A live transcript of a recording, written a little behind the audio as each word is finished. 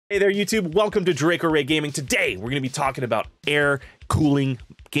Hey there, YouTube. Welcome to Draco Ray Gaming. Today, we're going to be talking about air cooling,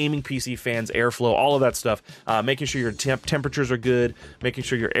 gaming PC fans, airflow, all of that stuff. Making sure your temperatures are good, making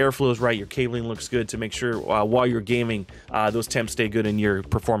sure your airflow is right, your cabling looks good to make sure while you're gaming, those temps stay good and your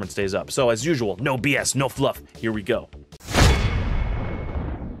performance stays up. So, as usual, no BS, no fluff. Here we go.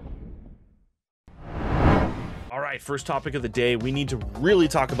 All right, first topic of the day, we need to really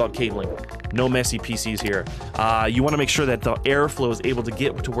talk about cabling. No messy PCs here. You want to make sure that the airflow is able to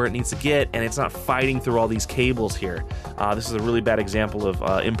get to where it needs to get and it's not fighting through all these cables here. This is a really bad example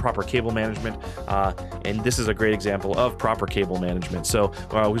of improper cable management, and this is a great example of proper cable management. So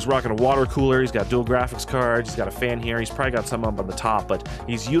he's rocking a water cooler, he's got dual graphics cards, he's got a fan here, he's probably got some up on the top, but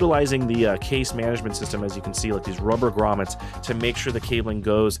he's utilizing the case management system, as you can see, like these rubber grommets, to make sure the cabling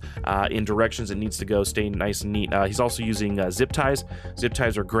goes in directions it needs to go, stay nice and neat. He's also using zip ties. Zip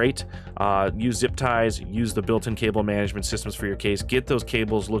ties are great. Use zip ties, use the built-in cable management systems for your case. Get those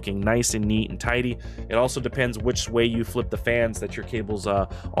cables looking nice and neat and tidy. It also depends which way you flip the fans that your cables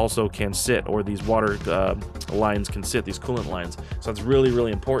also can sit, or these water lines can sit, these coolant lines. So it's really,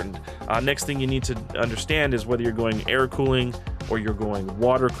 really important. Next thing you need to understand is whether you're going air cooling or you're going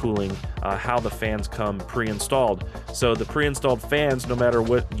water cooling, how the fans come pre-installed. So the pre-installed fans, no matter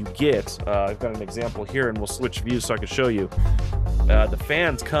what you get, I've got an example here and we'll switch views so I can show you. The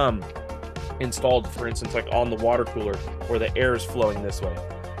fans come installed, for instance, like on the water cooler where the air is flowing this way.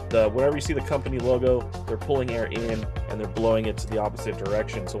 Wherever you see the company logo, they're pulling air in and they're blowing it to the opposite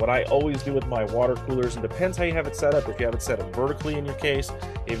direction. So what I always do with my water coolers, and depends how you have it set up, if you have it set up vertically in your case,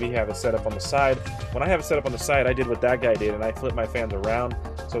 if you have it set up on the side. When I have it set up on the side, I did what that guy did and I flip my fans around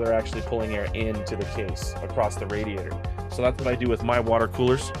so they're actually pulling air into the case across the radiator. So that's what I do with my water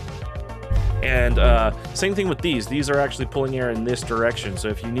coolers. And same thing with these are actually pulling air in this direction, so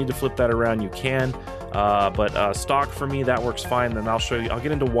if you need to flip that around you can, but stock for me that works fine. Then I'll show you, I'll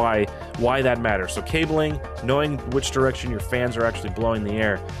get into why that matters. So cabling, knowing which direction your fans are actually blowing the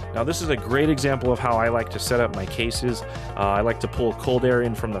air. Now this is a great example of how I like to set up my cases. I like to pull cold air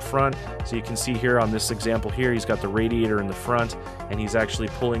in from the front, so you can see here on this example here, he's got the radiator in the front and he's actually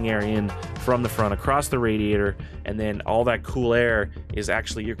pulling air in from the front across the radiator, and then all that cool air is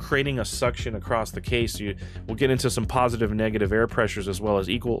actually, you're creating a suction across the case. We'll get into some positive and negative air pressures as well as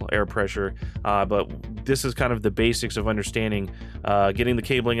equal air pressure, but this is kind of the basics of understanding, getting the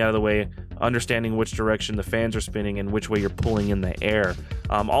cabling out of the way, understanding which direction the fans are spinning and which way you're pulling in the air.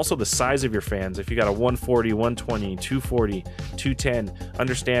 Also the size of your fans. If you got a 140, 120, 240, 210,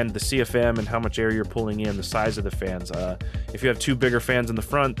 understand the CFM and how much air you're pulling in, the size of the fans. If you have two bigger fans in the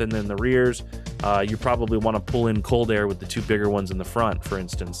front than in the rears, you probably want to pull in cold air with the two bigger ones in the front, for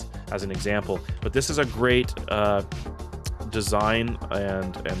instance, as an example. But this is a great design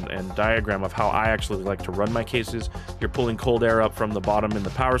and diagram of how I actually like to run my cases. You're pulling cold air up from the bottom in the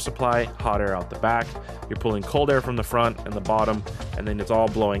power supply, hot air out the back. You're pulling cold air from the front and the bottom, and then it's all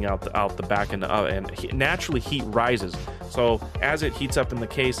blowing out the back, and naturally heat rises. So as it heats up in the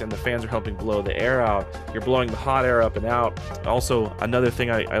case and the fans are helping blow the air out, you're blowing the hot air up and out. Also, another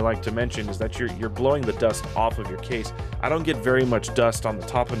thing I like to mention is that you're blowing the dust off of your case. I don't get very much dust on the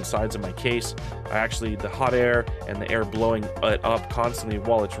top and sides of my case. The hot air and the air blowing it up constantly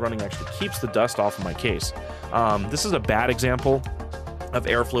while it's running actually keeps the dust off of my case. This is a bad example of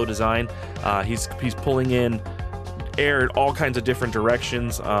airflow design. He's pulling in air in all kinds of different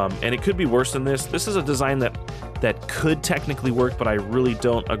directions, and it could be worse than this. This is a design that could technically work, but I really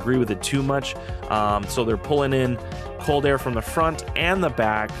don't agree with it too much. So they're pulling in cold air from the front and the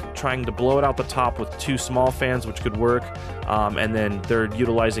back, trying to blow it out the top with two small fans, which could work, and then they're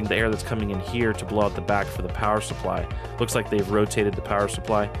utilizing the air that's coming in here to blow out the back for the power supply. Looks like they've rotated the power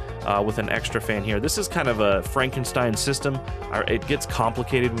supply with an extra fan here. This is kind of a Frankenstein system. It gets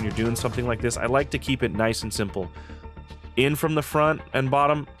complicated when you're doing something like this. I like to keep it nice and simple. In from the front and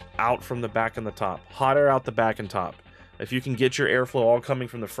bottom, out from the back and the top. Hot air out the back and top. If you can get your airflow all coming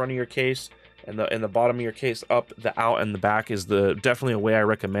from the front of your case and the bottom of your case up, the out and the back is definitely a way I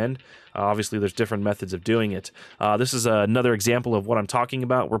recommend. Obviously, there's different methods of doing it. This is another example of what I'm talking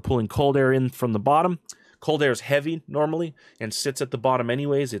about. We're pulling cold air in from the bottom. Cold air is heavy normally and sits at the bottom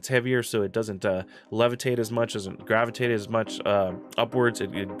anyways. It's heavier, so it doesn't levitate as much, doesn't gravitate as much upwards.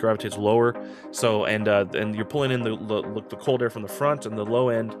 It gravitates lower. So and you're pulling in the cold air from the front and the low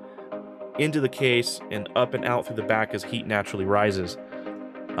end into the case and up and out through the back as heat naturally rises.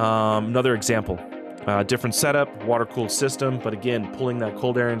 Another example, different setup, water-cooled system, but again, pulling that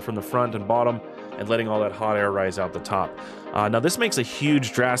cold air in from the front and bottom and letting all that hot air rise out the top. Now this makes a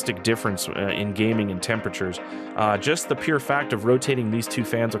huge drastic difference in gaming and temperatures. Just the pure fact of rotating these two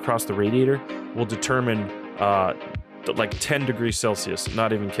fans across the radiator will determine like 10 degrees Celsius,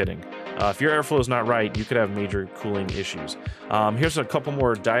 not even kidding. If your airflow is not right, you could have major cooling issues. Here's a couple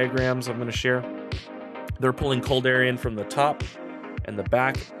more diagrams I'm going to share. They're pulling cold air in from the top and the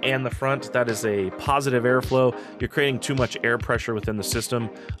back and the front. That is a positive airflow. You're creating too much air pressure within the system,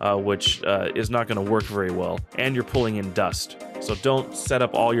 which is not going to work very well. And you're pulling in dust. So don't set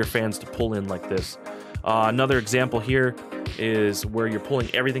up all your fans to pull in like this. Another example here is where you're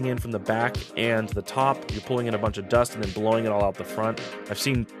pulling everything in from the back and the top. You're pulling in a bunch of dust and then blowing it all out the front. I've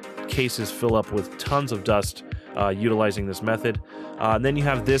seen cases fill up with tons of dust utilizing this method. And then you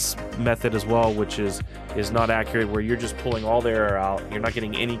have this method as well, which is not accurate, where you're just pulling all the air out. You're not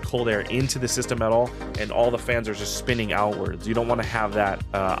getting any cold air into the system at all, and all the fans are just spinning outwards. You don't want to have that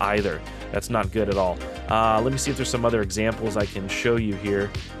either. That's not good at all. Let me see if there's some other examples I can show you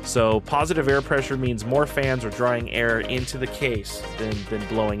here. So positive air pressure means more fans are drawing air into the case than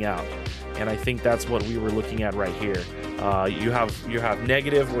blowing out. And I think that's what we were looking at right here. You have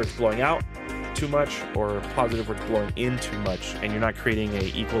negative where it's blowing out too much, or positive where it's blowing in too much, and you're not creating a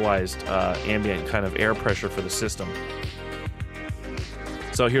equalized ambient kind of air pressure for the system.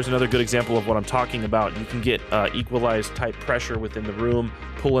 So here's another good example of what I'm talking about. You can get equalized type pressure within the room,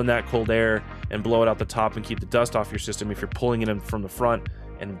 pull in that cold air and blow it out the top and keep the dust off your system if you're pulling it in from the front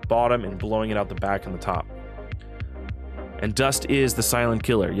and bottom and blowing it out the back and the top. And dust is the silent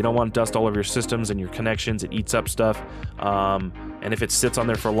killer. You don't want dust all over your systems and your connections. It eats up stuff. And if it sits on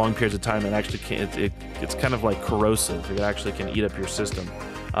there for long periods of time, it actually it's kind of like corrosive. It actually can eat up your system.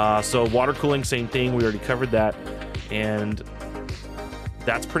 So water cooling, same thing. We already covered that. And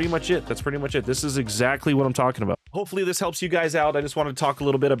that's pretty much it. This is exactly what I'm talking about. Hopefully this helps you guys out. I just wanted to talk a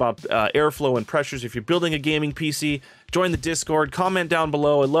little bit about airflow and pressures. If you're building a gaming PC, join the Discord, comment down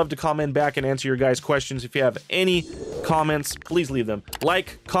below. I'd love to comment back and answer your guys' questions. If you have any comments, please leave them.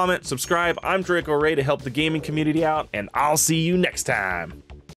 Like, comment, subscribe. I'm Draco Ray to help the gaming community out, and I'll see you next time.